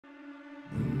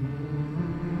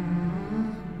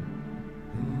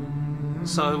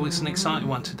So it's an exciting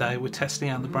one today. We're testing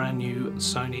out the brand new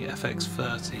Sony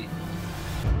FX-30.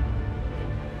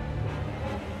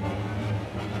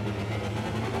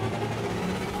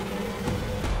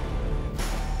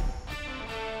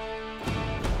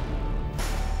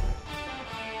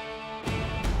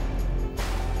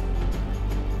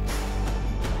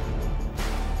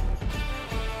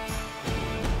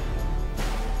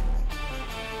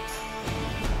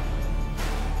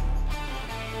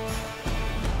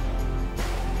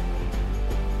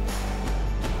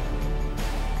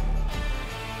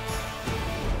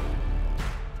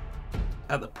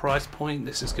 At the price point,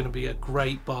 this is going to be a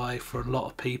great buy for a lot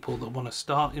of people that want to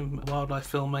start in wildlife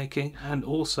filmmaking, and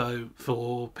also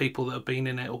for people that have been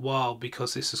in it a while,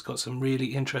 because this has got some really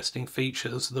interesting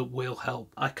features that will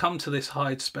help. I come to this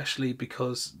hide especially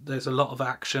because there's a lot of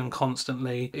action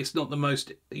constantly. It's not the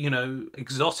most,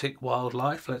 exotic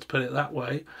wildlife, let's put it that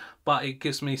way, but it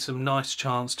gives me some nice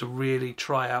chance to really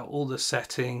try out all the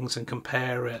settings and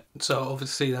compare it. So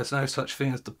obviously there's no such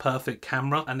thing as the perfect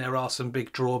camera, and there are some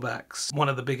big drawbacks. One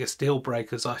of the biggest deal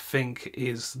breakers, I think,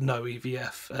 is no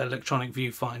EVF, electronic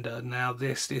viewfinder. Now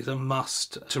this is a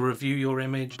must to review your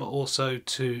image, but also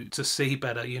to see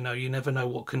better. You never know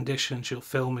what conditions you're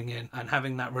filming in, and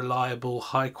having that reliable,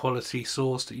 high quality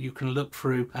source that you can look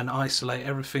through and isolate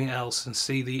everything else and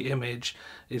see the image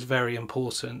is very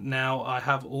important. Now I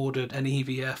have ordered an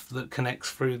EVF that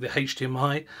connects through the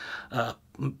HDMI,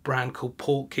 brand called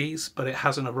Portkeys, but it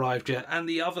hasn't arrived yet. And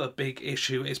the other big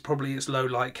issue is probably its low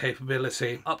light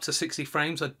capability. Up to 60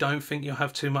 frames, I don't think you'll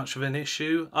have too much of an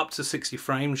issue. Up to 60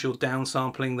 frames, you're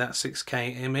downsampling that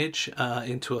 6K image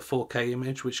into a 4K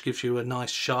image, which gives you a nice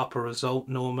sharper result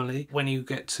normally. When you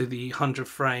get to the 100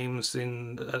 frames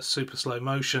in super slow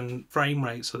motion frame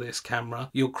rates of this camera,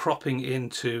 you're cropping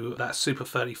into that Super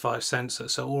 35 sensor.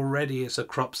 So already it's a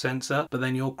crop sensor, but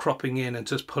then you're cropping in and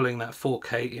just pulling that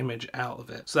 4K image out of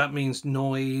it. So that means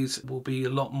noise will be a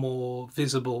lot more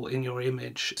visible in your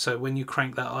image. So when you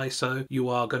crank that ISO, you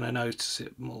are going to notice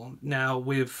it more. Now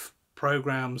with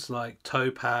programs like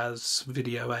Topaz,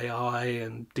 Video AI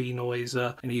and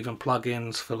Denoiser, and even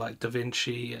plugins for like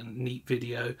DaVinci and Neat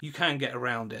Video, you can get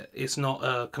around it. It's not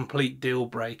a complete deal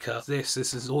breaker. This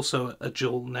is also a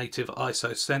dual native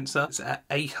ISO sensor. It's at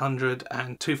 800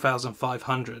 and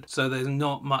 2500, so there's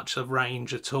not much of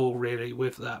range at all really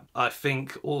with that. I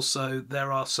think also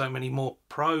there are so many more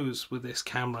pros with this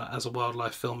camera as a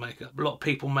wildlife filmmaker. A lot of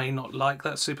people may not like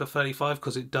that Super 35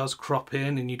 because it does crop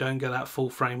in and you don't get that full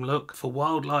frame look. For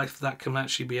wildlife, that can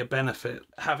actually be a benefit.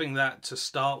 Having that to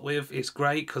start with is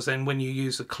great, because then when you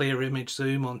use a clear image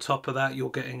zoom on top of that, you're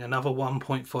getting another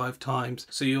 1.5 times.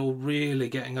 So you're really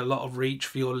getting a lot of reach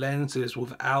for your lenses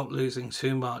without losing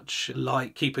too much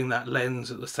light, keeping that lens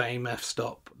at the same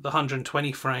f-stop. The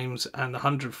 120 frames and the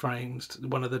 100 frames,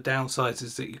 one of the downsides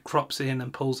is that it crops in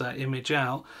and pulls that image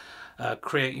out,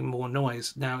 creating more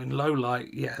noise. Now in low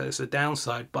light, yeah, there's a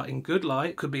downside, but in good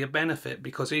light could be a benefit,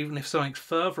 because even if something's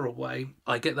further away,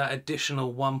 I get that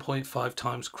additional 1.5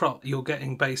 times crop. You're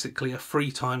getting basically a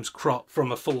 3 times crop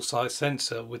from a full-size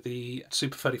sensor with the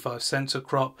Super 35 sensor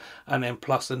crop, and then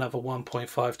plus another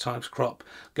 1.5 times crop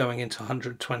going into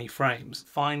 120 frames.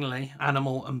 Finally,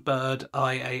 animal and bird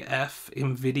IAF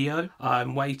in video.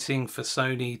 I'm waiting for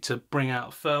Sony to bring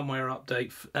out a firmware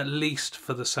update, at least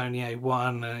for the Sony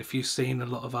A1, and if you've seen a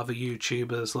lot of other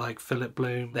YouTubers like Philip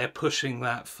Bloom, they're pushing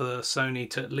that for Sony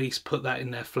to at least put that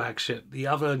in their flagship. The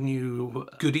other new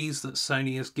goodies that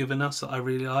Sony has given us that I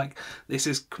really like, this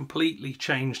has completely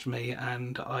changed me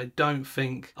and I don't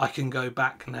think I can go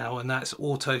back now, and that's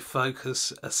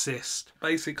autofocus assist.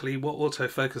 Basically what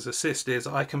autofocus assist is,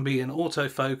 I can be in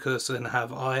autofocus and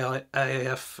have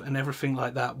IAF and everything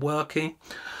like that working,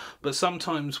 but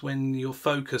sometimes when your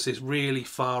focus is really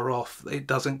far off, it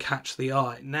doesn't catch the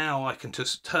eye. Now I can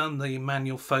just turn the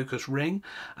manual focus ring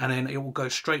and then it will go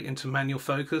straight into manual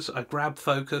focus. I grab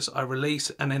focus, I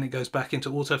release, and then it goes back into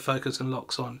autofocus and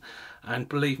locks on. And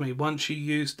believe me, once you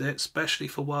used it, especially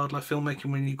for wildlife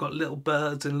filmmaking, when you've got little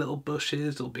birds in little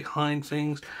bushes or behind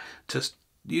things, just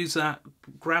use that,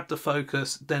 grab the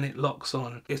focus, then it locks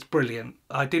on. It's brilliant.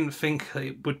 I didn't think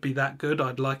it would be that good,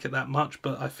 I'd like it that much,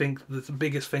 but I think the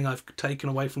biggest thing I've taken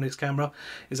away from this camera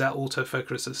is that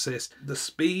autofocus assist. The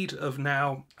speed of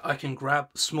now I can grab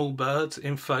small birds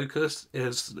in focus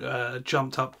is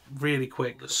jumped up really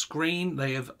quick. The screen,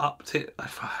 they have upped it. I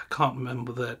can't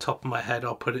remember the top of my head,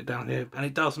 I'll put it down here, and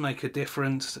it does make a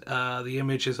difference. The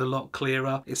image is a lot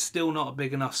clearer. It's still not a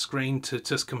big enough screen to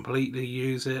just completely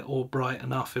use it or bright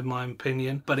enough in my opinion.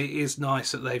 opinion, but it is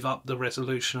nice that they've upped the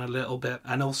resolution a little bit.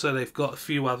 And also they've got a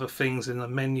few other things in the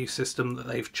menu system that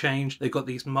they've changed. They've got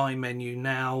these My Menu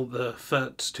now, the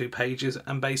first 2 pages,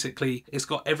 and basically it's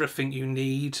got everything you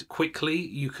need quickly.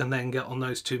 You can then get on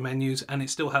those 2 menus, and it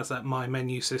still has that My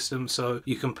Menu system, so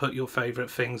you can put your favorite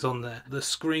things on there. The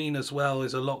screen as well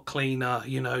is a lot cleaner.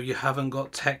 You know, you haven't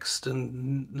got text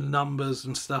and numbers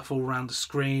and stuff all around the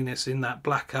screen. It's in that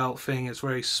blackout thing. It's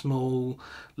very small,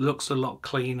 looks a lot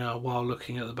cleaner while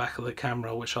looking at the back of the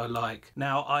camera, which I like.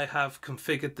 Now I have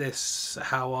configured this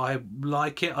how I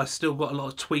like it. I still got a lot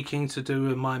of tweaking to do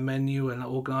in my menu and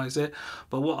organize it,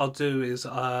 but what I'll do is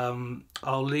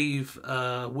I'll leave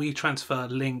a WeTransfer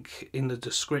link in the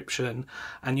description,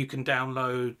 and you can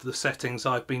download the settings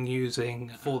I've been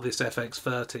using for this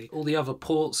FX-30. All the other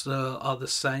ports are the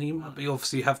same, but you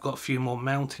obviously have got a few more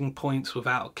mounting points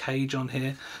without a cage on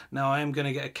here. Now I am going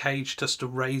to get a cage just to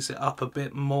raise it up a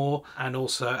bit more, and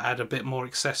also add a bit more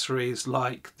accessories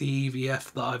like the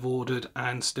EVF that I've ordered,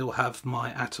 and still have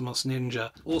my Atomos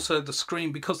Ninja. Also the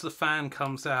screen, because the fan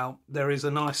comes out, there is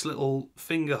a nice little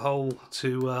finger hole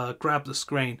to grab the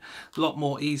screen. It's a lot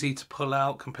more easy to pull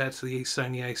out compared to the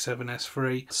Sony A7S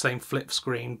III. Same flip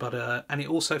screen, but and it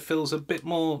also feels a bit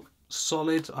more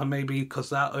solid. Maybe because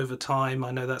that over time,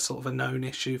 I know that's sort of a known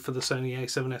issue for the Sony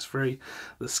A7S III.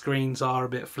 The screens are a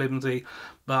bit flimsy,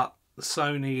 but the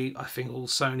Sony, I think all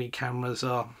Sony cameras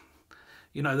are,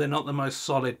 you know, they're not the most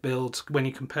solid builds. When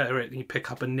you compare it and you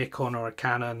pick up a Nikon or a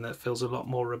Canon, that feels a lot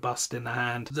more robust in the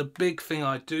hand. The big thing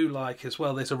I do like as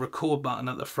well, there's a record button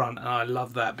at the front, and I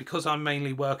love that. Because I'm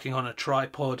mainly working on a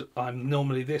tripod, I'm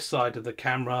normally this side of the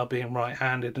camera, being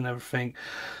right-handed and everything.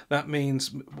 That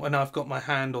means when I've got my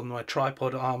hand on my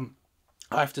tripod arm,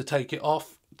 I have to take it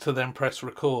off to then press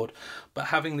record. But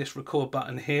having this record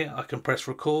button here, I can press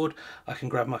record, I can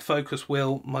grab my focus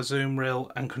wheel, my zoom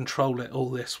reel, and control it all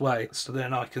this way. So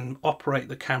then I can operate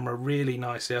the camera really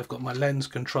nicely. I've got my lens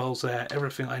controls there,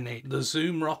 everything I need. The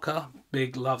zoom rocker,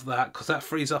 big love that, because that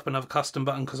frees up another custom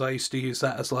button, because I used to use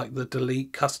that as like the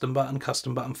delete custom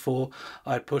button 4.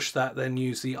 I'd push that, then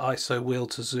use the ISO wheel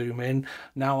to zoom in.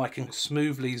 Now I can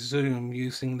smoothly zoom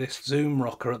using this zoom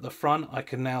rocker at the front. I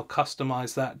can now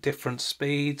customize that different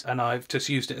speeds, and I've just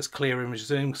used it as clear image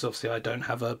zoom because obviously I don't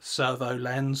have a servo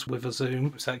lens with a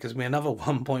zoom, so that gives me another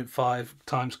 1.5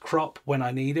 times crop when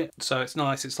I need it. So it's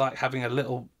nice. It's like having a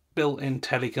little built-in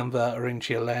teleconverter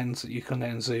into your lens that you can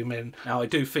then zoom in. Now I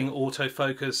do think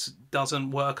autofocus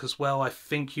doesn't work as well. I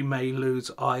think you may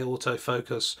lose eye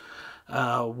autofocus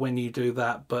when you do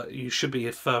that, but you should be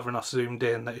further enough zoomed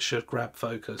in that it should grab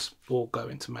focus or go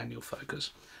into manual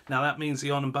focus. Now that means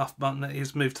the on and buff button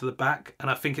is moved to the back, and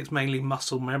I think it's mainly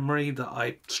muscle memory that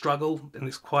I struggle, and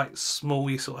it's quite small.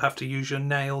 You sort of have to use your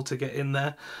nail to get in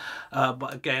there,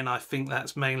 but again I think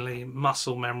that's mainly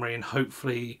muscle memory, and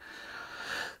hopefully,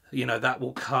 you know, that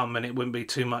will come and it wouldn't be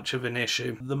too much of an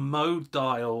issue. The mode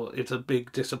dial is a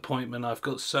big disappointment. I've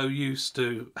got so used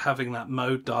to having that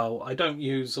mode dial. I don't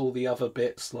use all the other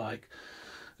bits like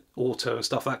auto and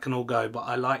stuff, that can all go, but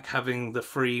I like having the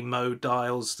 3 mode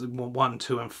dials, 1,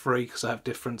 2 and 3, because I have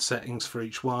different settings for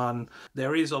each one.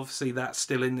 There is obviously that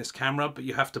still in this camera, but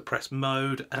you have to press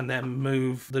mode and then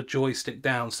move the joystick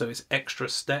down, so it's extra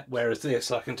step, whereas this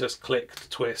I can just click to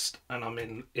twist and I'm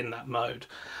in that mode.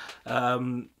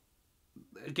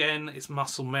 Again, it's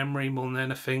muscle memory more than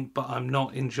anything, but I'm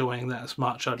not enjoying that as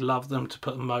much. I'd love them to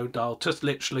put a mode dial, just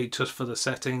literally just for the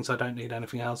settings. I don't need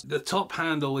anything else. The top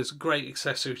handle is a great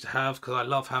accessory to have because I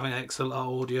love having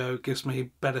XLR audio. It gives me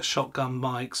better shotgun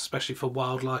mics, especially for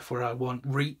wildlife where I want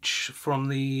reach from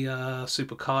the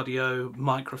Super Cardio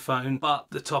microphone. But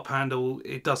the top handle,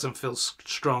 it doesn't feel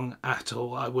strong at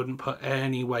all. I wouldn't put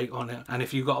any weight on it. And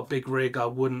if you've got a big rig, I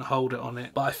wouldn't hold it on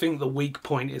it. But I think the weak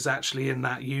point is actually in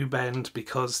that U-bend,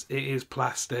 because it is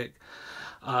plastic.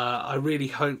 I really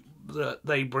hope that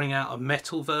they bring out a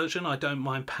metal version. I don't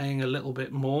mind paying a little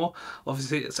bit more.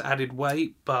 Obviously it's added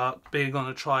weight, but being on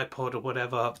a tripod or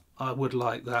whatever, I would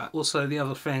like that. Also, the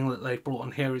other thing that they brought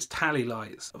on here is tally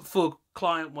lights. For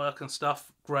client work and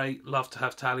stuff, great, love to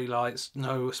have tally lights.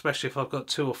 No, especially if I've got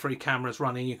 2 or 3 cameras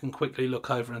running, you can quickly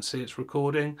look over and see it's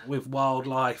recording. With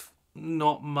wildlife,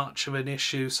 not much of an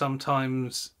issue.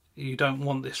 Sometimes you don't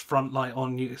want this front light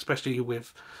on you, especially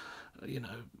with, you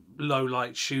know, low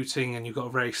light shooting and you've got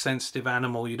a very sensitive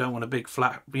animal, you don't want a big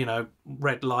flat, you know,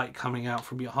 red light coming out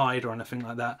from your hide or anything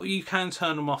like that. You can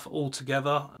turn them off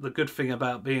altogether. The good thing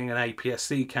about being an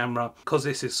APS-C camera, because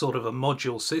this is sort of a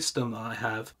module system that I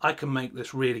have, I can make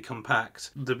this really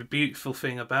compact. The beautiful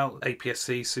thing about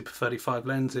APS-C Super 35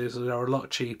 lenses is they're a lot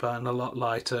cheaper and a lot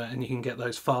lighter, and you can get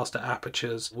those faster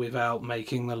apertures without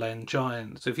making the lens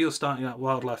giant. So if you're starting out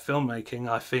wildlife filmmaking,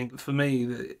 I think for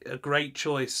me a great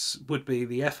choice would be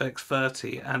the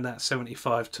FX-30 and that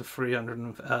 75 to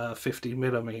 350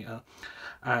 millimeter.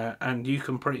 And you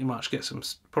can pretty much get some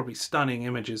probably stunning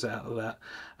images out of that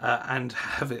and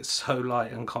have it so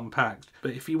light and compact.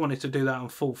 But if you wanted to do that on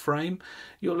full frame,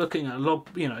 you're looking at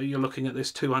you're looking at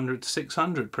this 200 to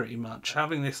 600 pretty much.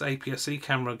 Having this APS-C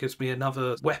camera gives me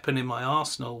another weapon in my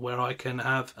arsenal where I can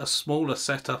have a smaller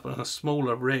setup and a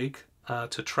smaller rig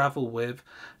to travel with,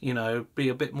 you know, be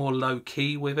a bit more low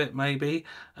key with it maybe,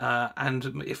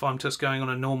 and if I'm just going on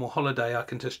a normal holiday, I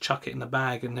can just chuck it in the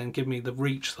bag and then give me the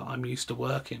reach that I'm used to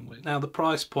working with. Now the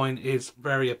price point is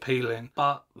very appealing,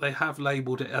 but they have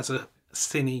labelled it as a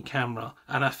cine camera,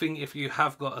 and I think if you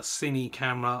have got a cine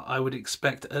camera, I would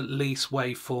expect at least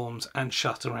waveforms and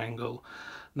shutter angle.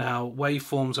 Now,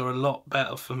 waveforms are a lot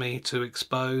better for me to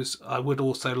expose. I would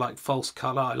also like false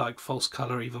colour. I like false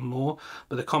colour even more,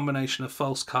 but the combination of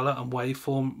false colour and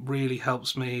waveform really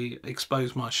helps me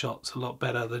expose my shots a lot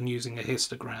better than using a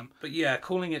histogram. But yeah,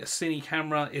 calling it a cine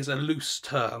camera is a loose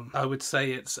term. I would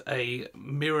say it's a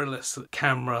mirrorless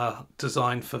camera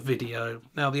designed for video.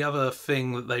 Now, the other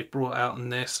thing that they've brought out in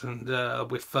this, and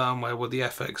with firmware with the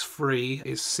FX-30,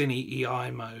 is Cine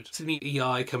EI mode. Cine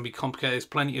EI can be complicated. There's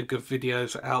plenty of good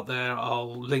videos out there.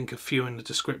 I'll link a few in the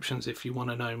descriptions if you want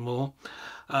to know more.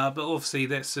 But obviously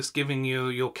that's just giving you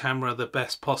your camera the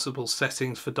best possible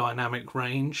settings for dynamic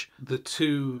range. The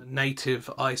two native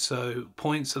ISO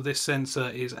points of this sensor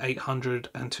is 800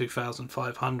 and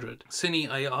 2500. Cine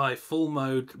AI full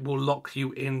mode will lock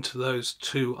you into those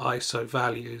two ISO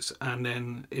values, and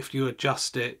then if you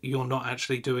adjust it, you're not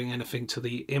actually doing anything to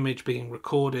the image being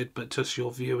recorded, but just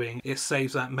your viewing. It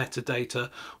saves that metadata,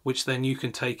 which then you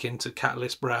can take into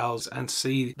Catalyst Browse and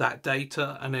see that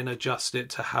data and then adjust it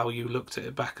to how you looked at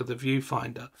it back of the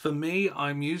viewfinder. For me,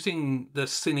 I'm using the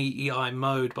Cine EI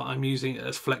mode, but I'm using it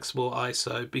as flexible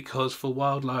ISO because for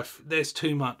wildlife there's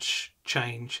too much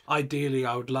change. Ideally,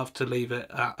 I would love to leave it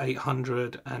at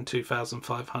 800 and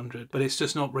 2500, but it's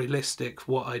just not realistic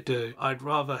what I do. I'd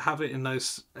rather have it in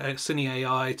those Cine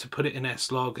AI to put it in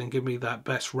S-Log and give me that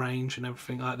best range and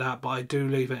everything like that, but I do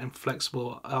leave it in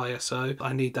flexible ISO.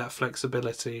 I need that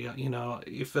flexibility. You know,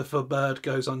 if a bird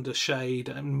goes under shade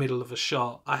in the middle of a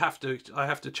shot, I have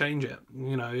to change it.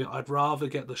 You know, I'd rather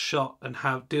get the shot and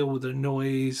deal with the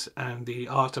noise and the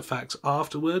artifacts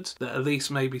afterwards, that at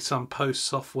least maybe some post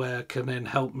software can then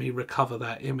help me recover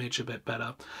that image a bit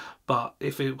better. But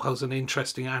if it was an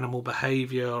interesting animal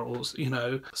behavior or, you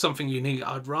know, something unique,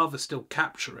 I'd rather still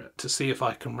capture it to see if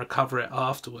I can recover it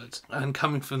afterwards. And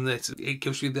coming from this, it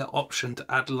gives you the option to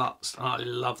add LUTs. I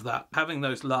love that. Having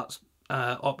those LUTs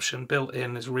option built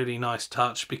in is a really nice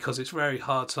touch, because it's very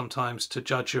hard sometimes to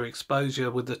judge your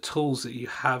exposure with the tools that you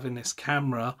have in this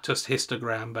camera, just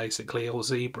histogram basically, or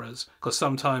zebras, because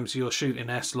sometimes you're shooting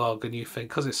S-Log and you think,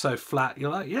 because it's so flat,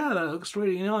 you're like, yeah, that looks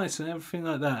really nice and everything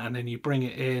like that, and then you bring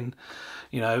it in,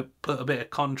 you know, put a bit of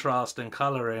contrast and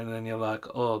colour in, and you're like,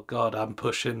 oh god, I'm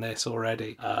pushing this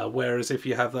already. Whereas if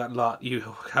you have that LUT,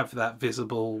 you have that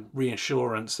visible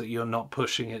reassurance that you're not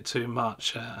pushing it too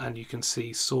much, and you can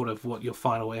see sort of what your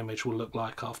final image will look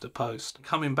like after post.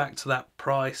 Coming back to that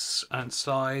price and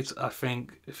size, I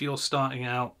think if you're starting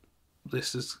out,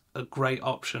 this is a great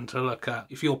option to look at.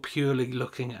 If you're purely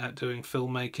looking at doing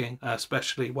filmmaking,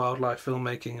 especially wildlife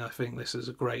filmmaking, I think this is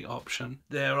a great option.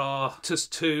 There are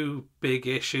just two big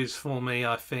issues for me,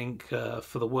 I think,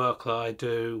 for the work that I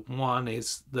do. One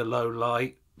is the low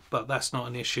light, but that's not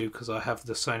an issue because I have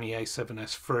the Sony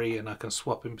A7S III and I can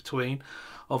swap in between.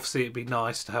 Obviously it'd be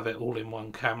nice to have it all in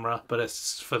one camera, but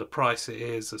it's, for the price it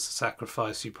is, it's a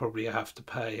sacrifice you probably have to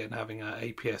pay, and having an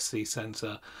APS-C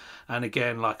sensor. And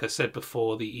again, like I said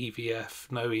before, the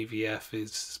EVF, no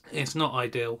EVF it's not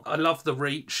ideal. I love the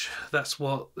reach. That's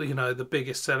what, you know, the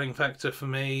biggest selling factor for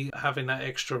me. Having that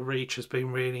extra reach has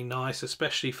been really nice,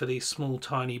 especially for these small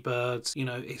tiny birds. You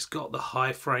know, it's got the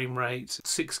high frame rates,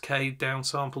 6K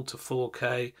downsample to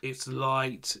 4K. It's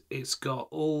light. It's got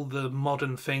all the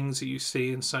modern things that you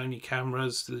see in Sony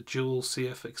cameras, the dual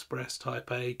CF Express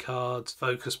Type A cards,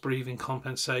 focus breathing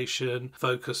compensation,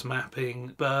 focus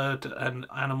mapping, bird and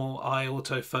animal eye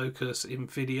autofocus in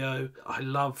video. I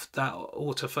love that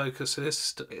autofocus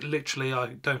assist. Literally,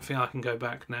 I don't think I can go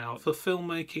back now. For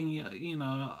filmmaking, you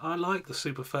know, I like the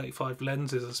Super 35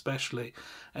 lenses especially.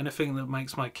 Anything that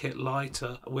makes my kit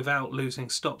lighter without losing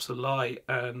stops of light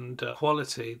and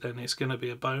quality, then it's going to be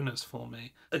a bonus for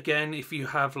me. Again, if you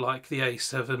have like the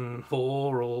A7 IV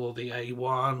or the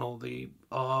A1 or the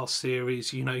R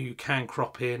series, you know, you can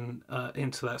crop in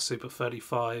into that Super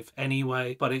 35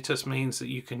 anyway, but it just means that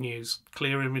you can use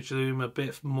clear image zoom a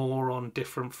bit more on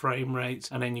different frame rates,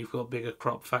 and then you've got bigger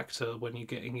crop factor when you're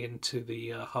getting into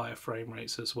the higher frame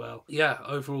rates as well. Yeah,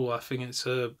 overall I think it's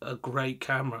a great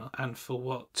camera, and for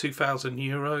what,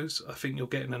 €2,000, I think you're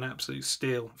getting an absolute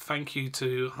steal. Thank you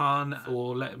to Han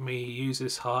for letting me use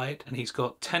this hide, and he's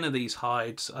got 10 of these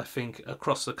hides I think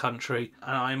across the country,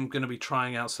 and I'm going to be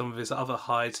trying out some of his other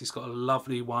hides. He's got a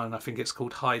lovely one, I think it's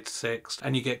called Hide 6,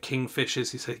 and you get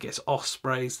kingfishers. He said he gets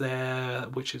ospreys there,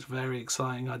 which is very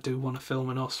exciting. I do want to film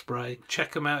an osprey.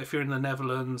 Check them out if you're in the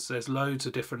Netherlands. There's loads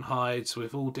of different hides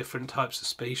with all different types of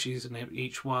species in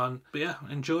each one. But yeah,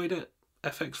 enjoyed it.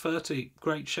 FX-30,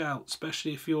 great shout,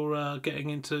 especially if you're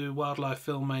getting into wildlife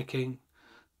filmmaking.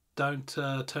 Don't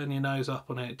turn your nose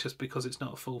up on it just because it's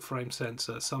not a full frame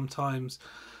sensor. Sometimes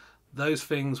those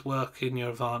things work in your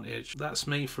advantage. That's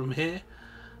me from here.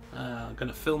 I'm going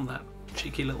to film that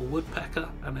cheeky little woodpecker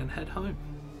and then head home.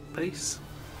 Peace.